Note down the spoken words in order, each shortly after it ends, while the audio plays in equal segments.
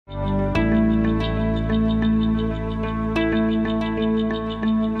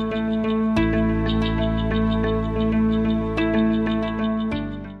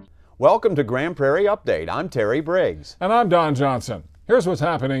Welcome to Grand Prairie Update. I'm Terry Briggs. And I'm Don Johnson. Here's what's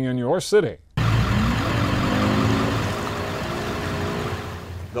happening in your city.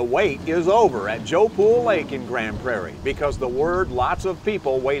 The wait is over at Joe Pool Lake in Grand Prairie because the word lots of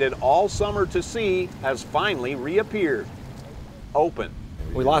people waited all summer to see has finally reappeared. Open.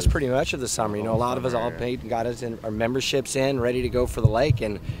 We lost pretty much of the summer. You know, a lot of us all paid and got us in our memberships in, ready to go for the lake,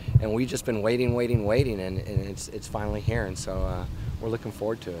 and we've just been waiting, and it's finally here, and so we're looking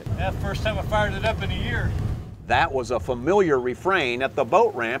forward to it. That's the first time I fired it up in a year. That was a familiar refrain at the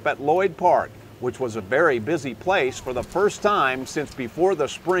boat ramp at Lloyd Park, which was a very busy place for the first time since before the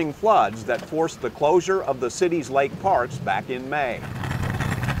spring floods that forced the closure of the city's lake parks back in May.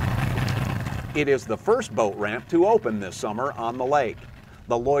 It is the first boat ramp to open this summer on the lake.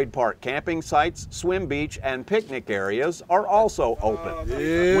 The Lloyd Park camping sites, swim beach, and picnic areas are also open.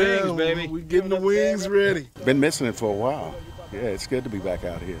 Yeah, wings, baby. We're getting the wings ready. Been missing it for a while. Yeah, it's good to be back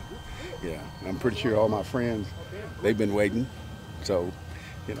out here. Yeah, I'm pretty sure all my friends, they've been waiting. So,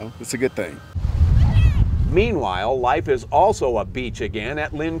 you know, it's a good thing. Meanwhile, life is also a beach again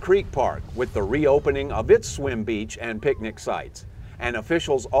at Lynn Creek Park with the reopening of its swim beach and picnic sites. And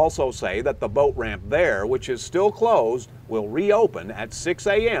officials also say that the boat ramp there, which is still closed, will reopen at 6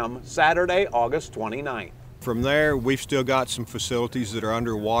 a.m. Saturday, August 29th. From there, we've still got some facilities that are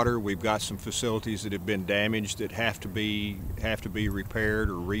underwater. We've got some facilities that have been damaged that have to be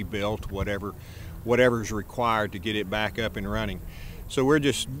repaired or rebuilt, whatever's required to get it back up and running. So we're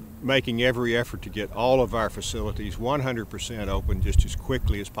just making every effort to get all of our facilities 100% open just as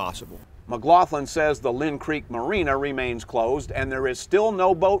quickly as possible. McLaughlin says the Lynn Creek Marina remains closed and there is still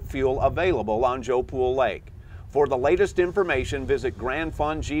no boat fuel available on Joe Pool Lake. For the latest information, visit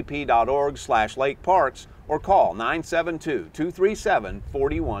grandfundgp.org/lakeparks or call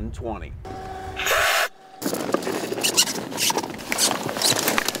 972-237-4120.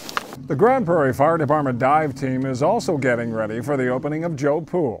 The Grand Prairie Fire Department dive team is also getting ready for the opening of Joe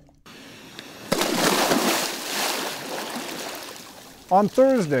Pool. On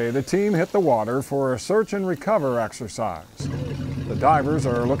Thursday, the team hit the water for a search and recover exercise. The divers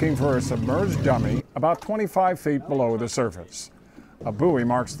are looking for a submerged dummy about 25 feet below the surface. A buoy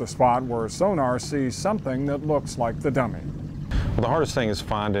marks the spot where sonar sees something that looks like the dummy. Well, the hardest thing is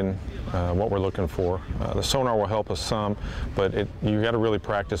finding what we're looking for. The sonar will help us some, but you got to really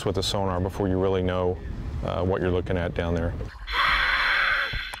practice with the sonar before you really know what you're looking at down there.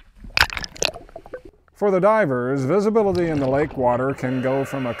 For the divers, visibility in the lake water can go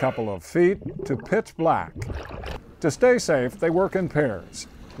from a couple of feet to pitch black. To stay safe, they work in pairs,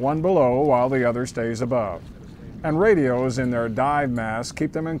 one below while the other stays above. And radios in their dive masks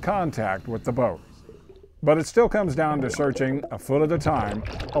keep them in contact with the boat. But it still comes down to searching a foot at a time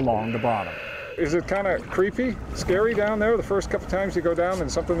along the bottom. Is it kind of creepy, scary down there the first couple times you go down in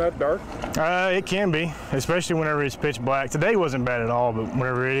something that dark? It can be, especially whenever it's pitch black. Today wasn't bad at all, but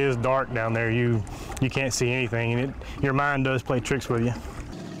whenever it is dark down there, you can't see anything, and your mind does play tricks with you.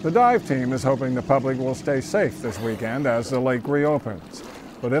 The dive team is hoping the public will stay safe this weekend as the lake reopens.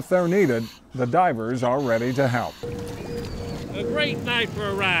 But if they're needed, the divers are ready to help. A great night for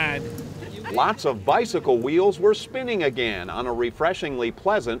a ride. Lots of bicycle wheels were spinning again on a refreshingly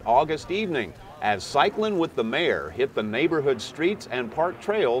pleasant August evening as Cyclin' with the Mayor hit the neighborhood streets and park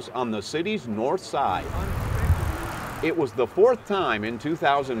trails on the city's north side. It was the fourth time in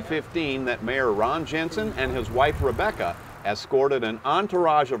 2015 that Mayor Ron Jensen and his wife Rebecca escorted an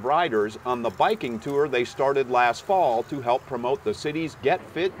entourage of riders on the biking tour they started last fall to help promote the city's Get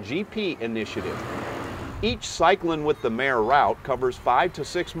Fit GP initiative. Each Cyclin' with the Mayor route covers 5 to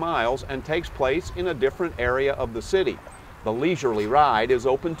 6 miles and takes place in a different area of the city. The leisurely ride is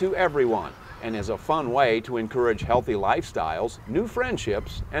open to everyone and is a fun way to encourage healthy lifestyles, new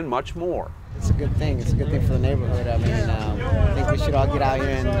friendships, and much more. It's a good thing. It's a good thing for the neighborhood. I mean, I think we should all get out here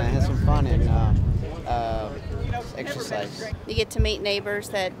and have some fun and exercise. You get to meet neighbors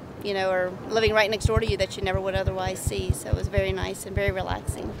that, you know, are living right next door to you that you never would otherwise see. So it was very nice and very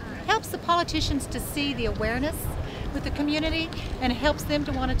relaxing. Helps the politicians to see the awareness with the community and helps them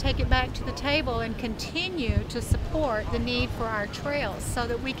to want to take it back to the table and continue to support the need for our trails so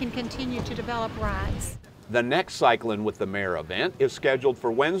that we can continue to develop rides. The next Cyclin' with the Mayor event is scheduled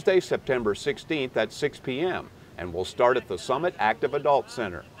for Wednesday, September 16th at 6 p.m. and will start at the Summit Active Adult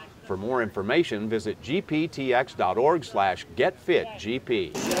Center. For more information, visit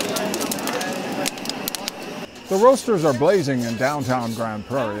gptx.org/getfitgp. The roasters are blazing in downtown Grand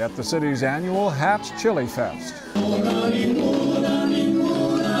Prairie at the city's annual Hatch Chili Fest.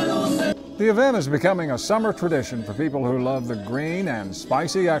 The event is becoming a summer tradition for people who love the green and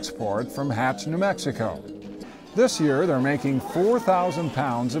spicy export from Hatch, New Mexico. This year, they're making 4,000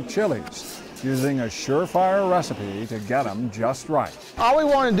 pounds of chilies, using a surefire recipe to get them just right. All we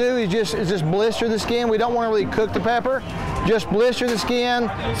want to do is just blister the skin. We don't want to really cook the pepper. Just blister the skin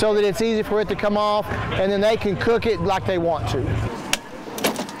so that it's easy for it to come off, and then they can cook it like they want to.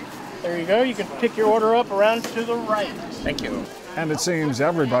 There you go. You can pick your order up around to the right. Thank you. And it seems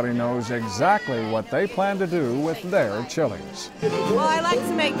everybody knows exactly what they plan to do with their chilies. Well, I like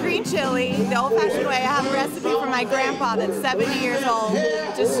to make green chili the old-fashioned way. I have a recipe from my grandpa that's 70 years old.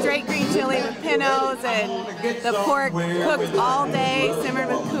 Just straight green chili with pinos and the pork cooked all day, simmered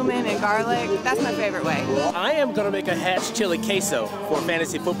with cumin and garlic. That's my favorite way. I am going to make a hatch chili queso for a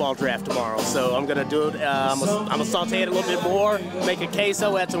fantasy football draft tomorrow. So I'm going to do it. I'm going to saute it a little bit more, make a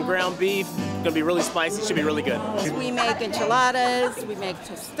queso, add some ground beef. It's going to be really spicy. Should be really good. We make enchiladas, we make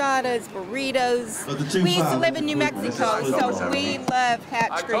tostadas, burritos. We used to live in New Mexico, so we love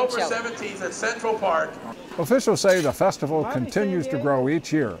hatch green chili. October 17th at Central Park. Officials say the festival continues to grow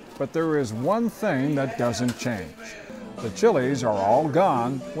each year, but there is one thing that doesn't change. The chilies are all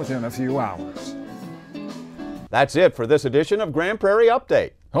gone within a few hours. That's it for this edition of Grand Prairie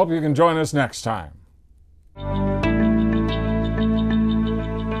Update. Hope you can join us next time.